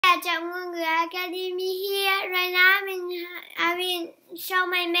at Trạm Ngôn Ngữ Academy here. Right now I will show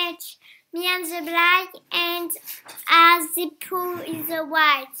my match. Me and the black and the pool is the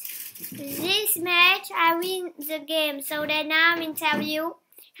white. This match I win the game. So then now I will tell you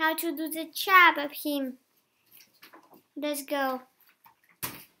how to do the job of him. Let's go.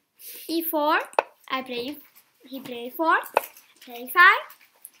 E4. I play. He play 4. Play 5.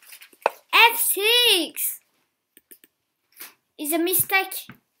 F6. It's a mistake.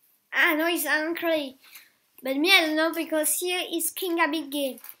 I know it's uncorrect, but me I don't know because here is King Gambit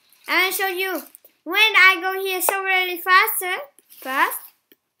game. I'll show you. When I go here so really fast,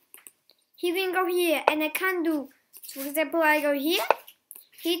 he will go here and I can't do. So for example, I go here.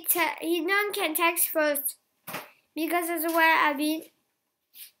 He can text first because otherwise I will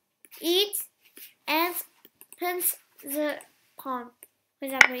eat and punch the pawn. For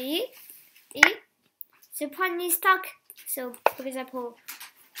example, eat. The pawn is stuck. So, for example,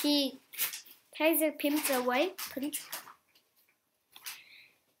 he takes the pimps away.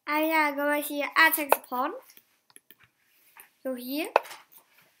 I go here, attack the pawn. Go here.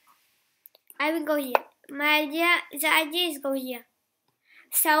 I will go here. The idea is go here.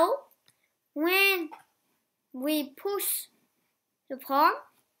 So, when we push the pawn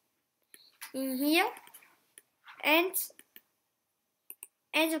in here, and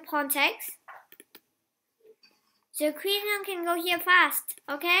the pawn takes, the queen can go here fast,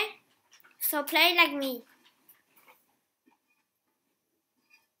 okay? So play like me.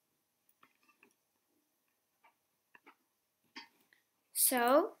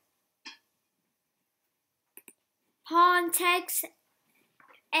 So, pawn takes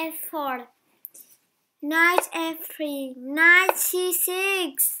f4, knight f3, knight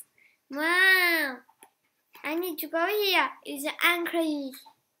c6. Wow! I need to go here. It's an anchory.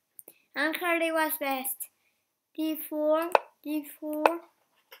 Anchory was best. D4, D4.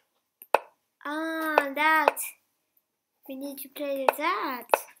 That. We need to play that.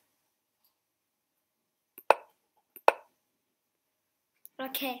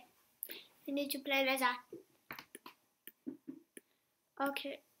 Okay. We need to play like that.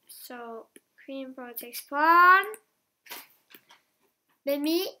 Okay. So, queen protects pawn. But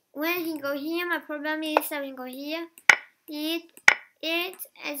me, when he go here, my problem is I will go here. It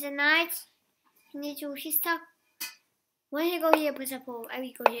as a knight. He need to hit stuck. When he go here, for example, I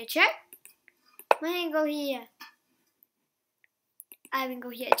will go here, check. When he go here, I will go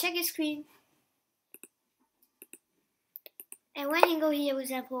here, check his queen. And when he go here, for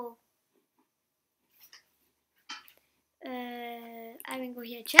example, I will go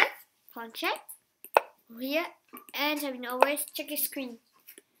here, check, pawn check, go here, and I will always check his queen.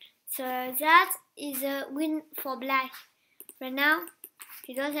 So that is a win for black. Right now,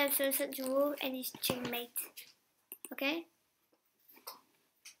 he doesn't have solution to move and he's checkmate. Okay?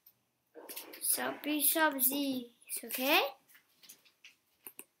 So bishop z is okay?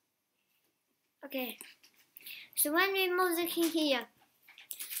 Okay. So when we move the king here,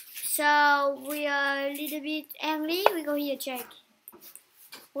 so we are a little bit angry, we go here check.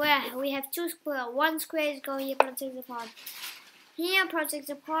 Where we have 2 squares. 1 square is go here protect the pawn. Here protect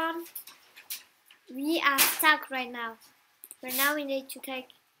the pawn. We are stuck right now. Right now we need to take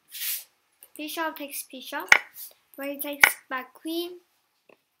bishop takes bishop. Where he takes back queen.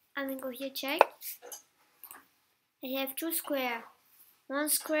 And we go here check. And you have 2 squares. 1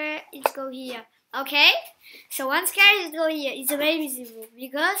 square is go here. Okay? So 1 square is go here. It's very visible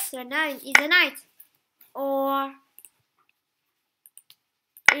because right now it's a knight. Or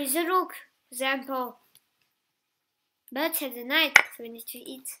it's a rook, for example. But it's a knight, so we need to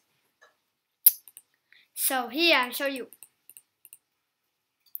eat. So here I'll show you.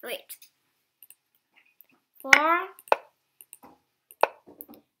 Wait. 4.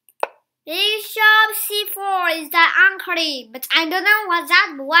 Bishop c4 is the anchory, but I don't know what's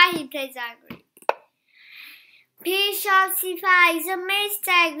that, but why he plays anchory. Bishop c5 is a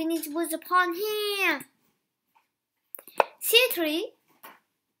mistake. We need to put the pawn here. c3.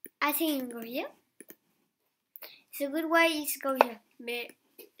 I think you can go here. It's a good way is go here.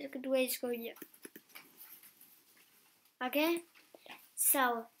 A good way is go here. Okay?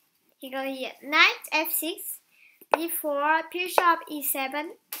 So, you go here. Knight f6, d4, bishop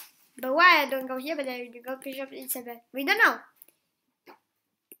e7. But why I don't go here, but I will go bishop e7? We don't know.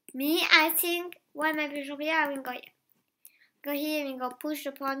 Me, I think, when my bishop here, I will go here. Go here, we go push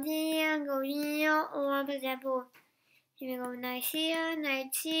the pawn here, go here, or for example, here we go knight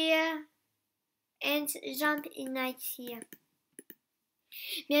here, and jump in knight here.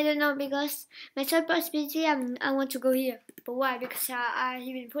 Me, I don't know, because my third possibility, I want to go here. But why? Because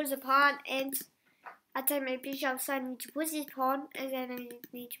he will push the pawn and attack my bishop, so I need to put this pawn, and then I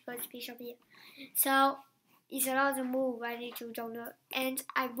need to put the bishop here. So it's another move I need to 中的 and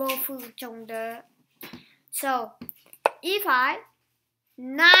I both 中的 So e5,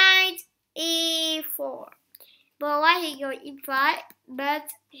 knight e4. But why he go e5,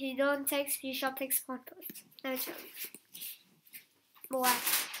 but he don't take bishop takes pawn first. Let me show you. But why?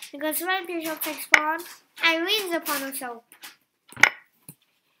 Because when bishop takes pawn, I win the pawn also.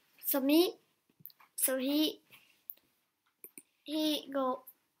 So he go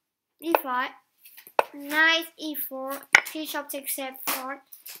e5, knight e4, bishop takes f4,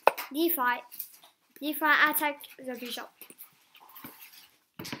 d5 attack the bishop.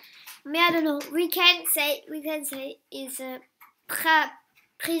 Mais I don't know. We can say is a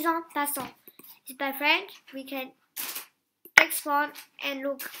présent passant. It's by French. We can take pawn and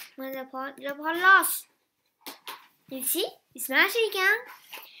look when the pawn lost. You see? It's magic,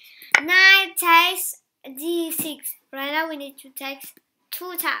 huh? Knight takes d6. Right now we need to take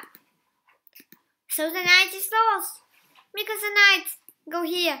 2 tap. So the knight is lost because the knight go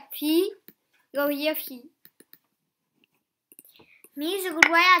here, p, go here, p. Me, the good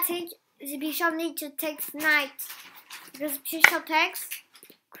way I think the bishop need to take knight because bishop takes,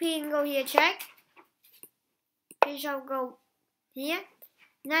 queen go here, check, bishop go here,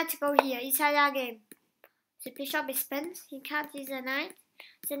 knight go here. Italian game. The bishop is spent. He can't use the knight.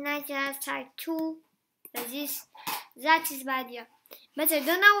 The knight has like 2 like this. That is bad idea. But I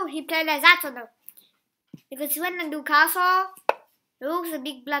don't know if he played like that or no. Because when I do castle, it looks a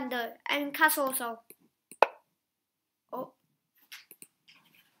big blunder. And castle also. Oh.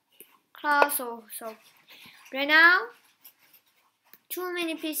 Castle also. Right now, too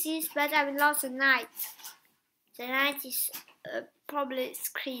many pieces, but I will lost the knight. The knight is probably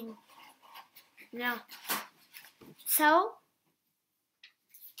screen. No. So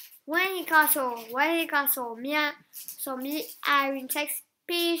when he castle, me, I will take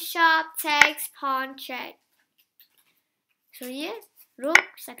bishop takes pawn check. So here,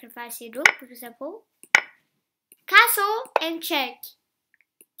 rook, sacrifice the rook, for example. Castle and check.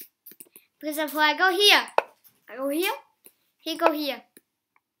 For example, I go here, he go here.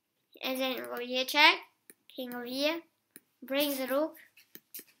 And then go here, check, king go here, bring the rook,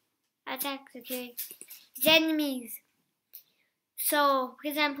 attack the king. The enemies. So, for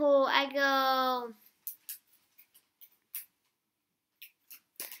example, I go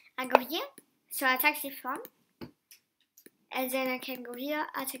here, so I attack this pawn, and then I can go here,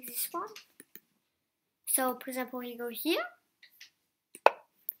 attack this pawn. So, for example, he go here,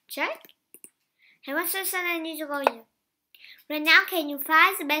 check, and once I said I need to go here. Right now, can you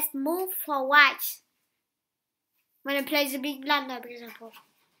find the best move for white? When I play the big blunder, for example,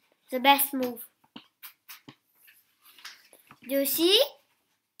 the best move. Do you see?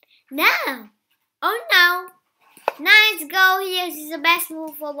 No. Oh no. Knight go here. This is the best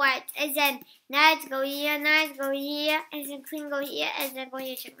move for white. And then knight go here, and then queen go here, and then go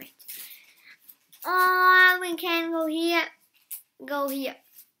here, checkmate. Oh, we can go here.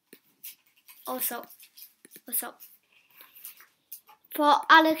 Also. For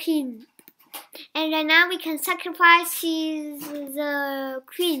other king. And right now we can sacrifice the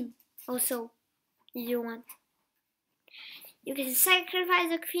queen also. If you want. You can sacrifice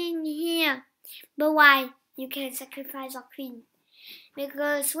the queen here. But why you can sacrifice the queen?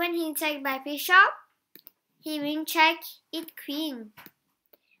 Because when he take by bishop, he will check it queen.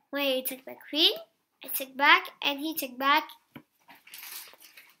 When he take by queen, I take back and he take back.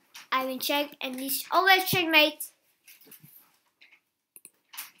 I will check and this always checkmate.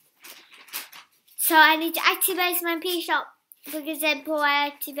 So I need to activate my bishop. For example, I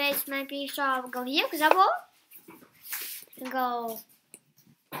activate my bishop. Go here, for example. Go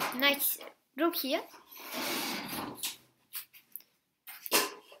knight, rook here,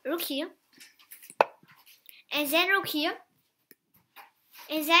 and then rook here,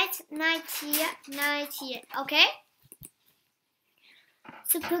 and that knight here, okay?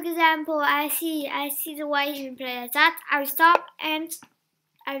 So for example, I see the way he will play like that. I will stop and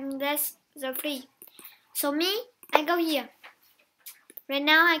I will let the free. So me, I go here. Right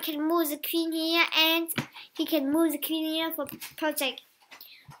now I can move the queen here and he can move the queen here for protect.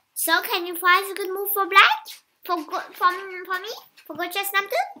 So can you find a good move for black? For me? For good chess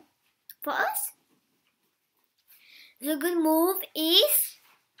number 2? For us? The good move is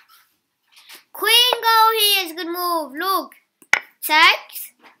queen go here is a good move. Look. Check.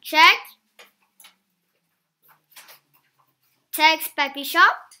 Takes by bishop.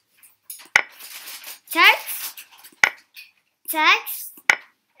 Takes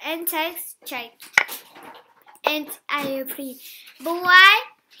and takes check. And I am free. But why?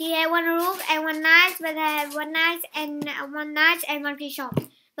 He had one rook and one knight, but I had one knight and one bishop.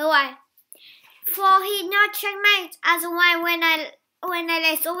 But why? For he not checkmate. Otherwise, when I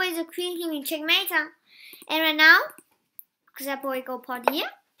let over the queen, he will checkmate. And right now, for example, we go pawn here.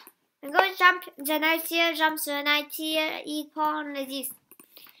 And go jump the knight here, jump the knight here, eat pawn like this.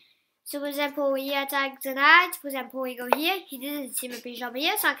 So for example, we attack the knight. For example, we go here. He didn't see my bishop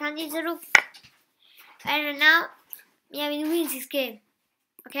here, so I can't eat the rook. And right now, yeah, we win this game.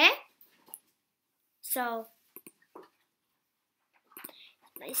 Okay? So,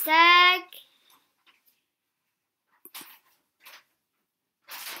 my stack.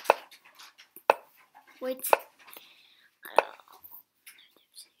 Wait.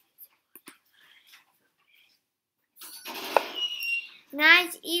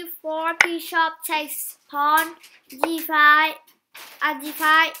 Knight e4, bishop takes pawn, d5, at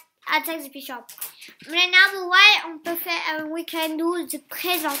d5, attack the bishop. Maintenant, vous voyez, on peut faire, we can do the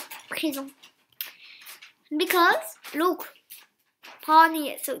present. Because, look, pawn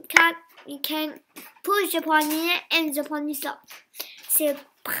here, so you can push the pawn here and the pawn is up. C'est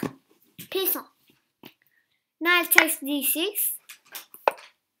présent. Knight takes d6,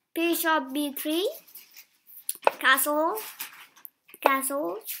 bishop b3, castle,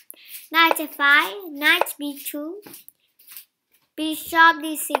 knight f5, knight b2, bishop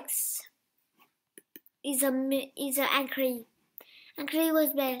d6 is an anchory. Anchory was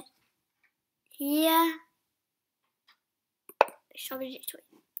bad. Here, bishop d3.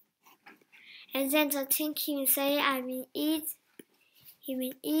 And then I think he will say, I will eat. He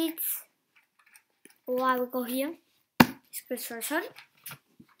will eat. Or I will go here. It's good version.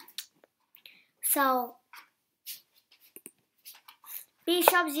 So,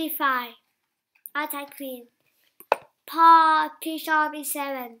 bishop g5, attack queen, pawn, bishop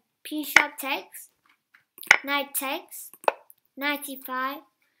e7, bishop takes, knight takes, knight e5,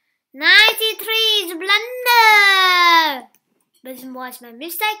 knight e3 is a blunder, but it was my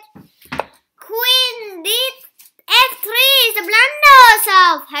mistake. Queen did f3 is a blunder, so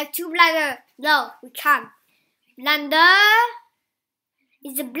have two blunder. No, we can't. Blunder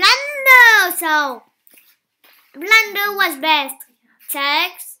is a blunder, so blunder was best.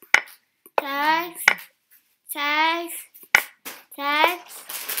 Takes, h8,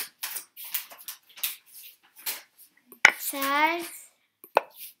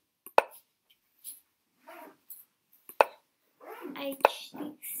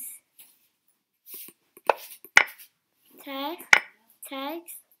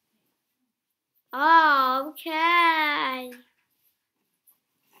 takes. Oh, okay.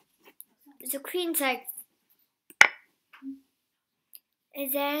 The queen takes.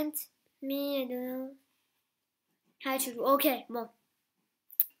 Isn't me, I don't know how to do. Okay, bon.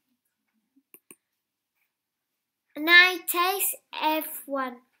 Knight takes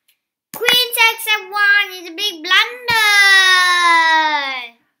f1. Queen takes f1 is a big blunder.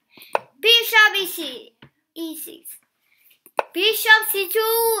 Bishop e6. Bishop c2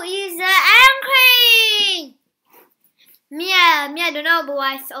 is the anchoring. Me, I don't know,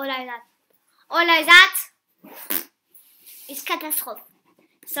 but it's all like that. All like that. It's catastrophe.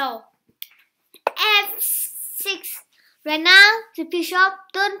 So, f6. Right now, the bishop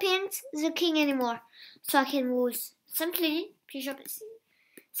don't pinch the king anymore. So I can move simply bishop c.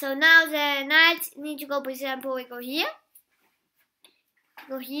 So now the knight need to go, for example, we go here.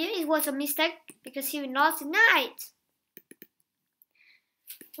 Go here. It was a mistake because he lost the knight.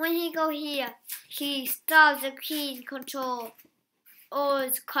 When he go here, he stops the king control all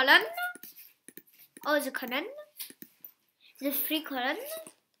the column. The free column.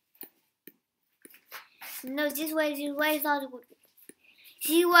 No, this way is not good.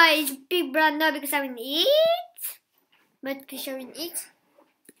 This way is big blunder because I'm in it. But bishop in it.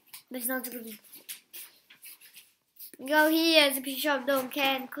 But it's not good. Go here, the bishop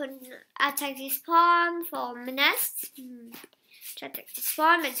couldn't attack this pawn for menace. To attack this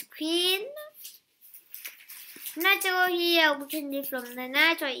pawn, but the queen. Knight go here, we can leave from the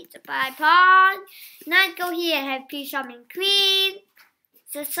knight or eat the pawn. Knight go here, have bishop and queen.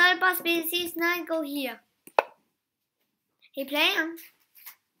 The third possibility is knight go here. He playing.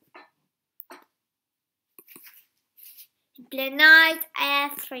 He play knight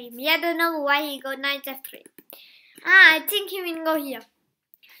f3. Me, I don't know why he go knight f3. I think he will go here.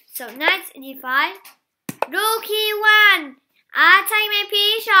 So knight d5. Rook e1. Attack my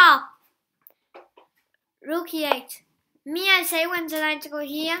bishop. Rook e8. Me, I say when the knight go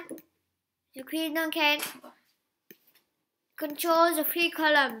here, the queen can control the free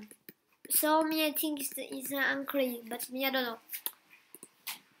column. So me, I think it's an anchoring, but me, I don't know.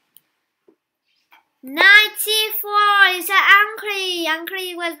 Knight c4 is an angry.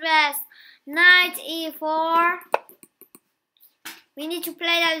 Angry was best. Knight e4. We need to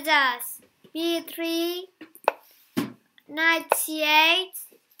play like this. b3. Knight c8.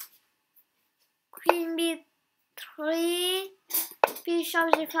 Queen b3.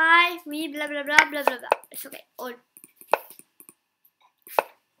 Bishop g5. We blah blah blah blah blah blah. It's okay. All.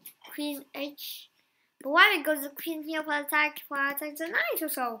 Queen h. But why? Because the queen here for attack the knight or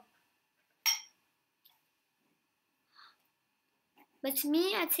so. But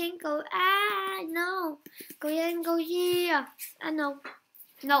me, I think go no. Go here and go here. No.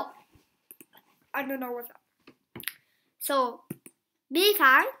 No. I don't know what's up. So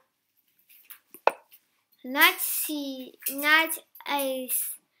b5. Knight a5,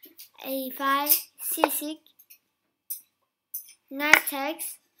 c6. Knight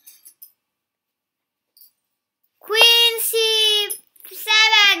takes. Queen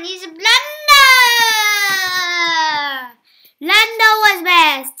c7 is a blunder. Blunder was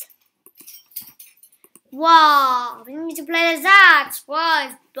best. Wow, we need to play like that.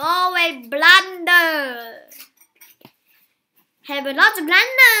 Was always blunder. Have a lot of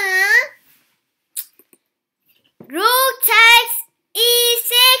blunder. Rook takes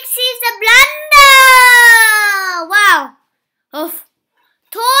e6 is a blunder. Wow.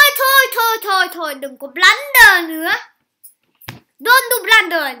 Thôi, đừng có blunder nữa. Don't do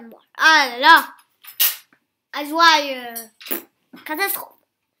blunder anymore. No. That's why catastrophe.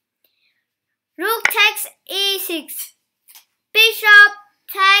 Rook takes e6. Bishop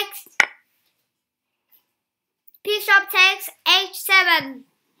takes h7.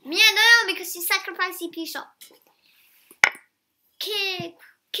 Me, I don't know because he sacrificed the bishop. King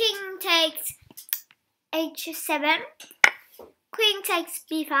takes h7. Queen takes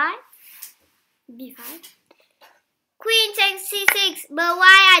b5. Queen takes c6. But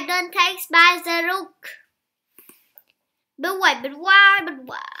why I don't take by the rook? But why?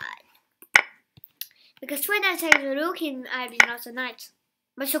 Because when I take the rook, I will lost the knight.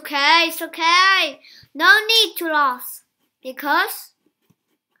 But it's okay. No need to lose. Because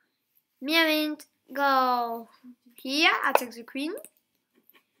me, I will go here. I take the queen.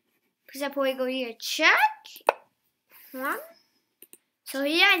 Because I probably go here, check. One. So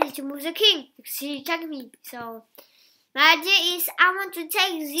here I need to move the king. Because he checked me. So my idea is I want to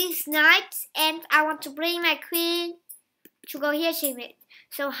take these knights and I want to bring my queen to go here, checkmate.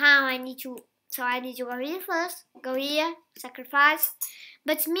 So I need to go here first. Go here, sacrifice.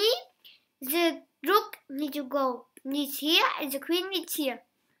 But me, the rook needs here and the queen needs here.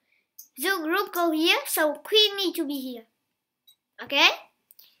 The rook go here, so queen need to be here. Okay?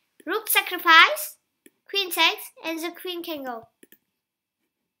 Rook sacrifice, queen takes, and the queen can go.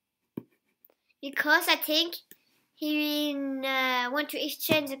 Because I think he will want to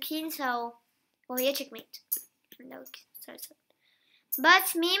exchange the king, so go here, checkmate. No, sorry.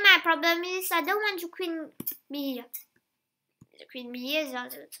 But me, my problem is I don't want the queen be here. The queen be here is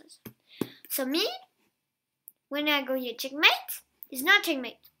also. So me, when I go here, checkmate, it's not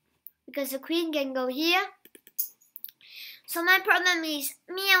checkmate. Because the queen can go here. So my problem is,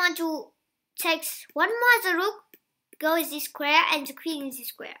 me, I want to take one more the rook, go in this square, and the queen in this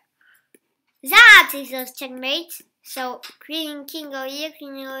square. That is a checkmate. So queen, king go here,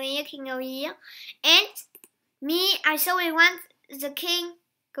 king go here, king go here. And me, I solely want the king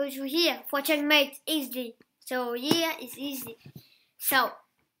go to here for checkmate easily. So here is easy. So,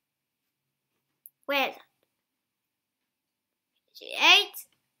 where is that? G8.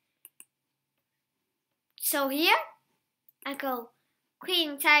 So here, I go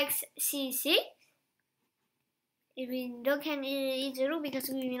queen takes c6. If we don't can eat the rook because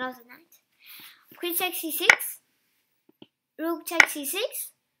we lost the knight. Queen takes c6. Rook takes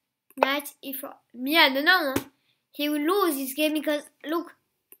c6. Knight e4. Me, I don't know. He will lose this game because look.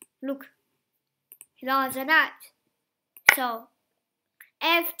 He lost the knight. So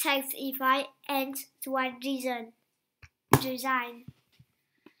f takes e5 and the white design.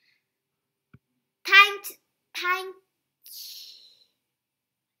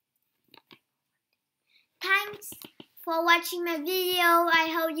 Thanks for watching my video. I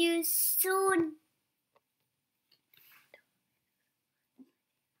hope you soon.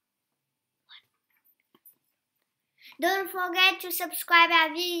 Don't forget to subscribe our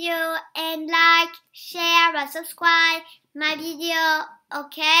video and like, share and subscribe my video.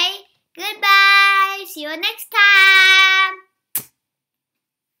 Okay? Goodbye. See you next time.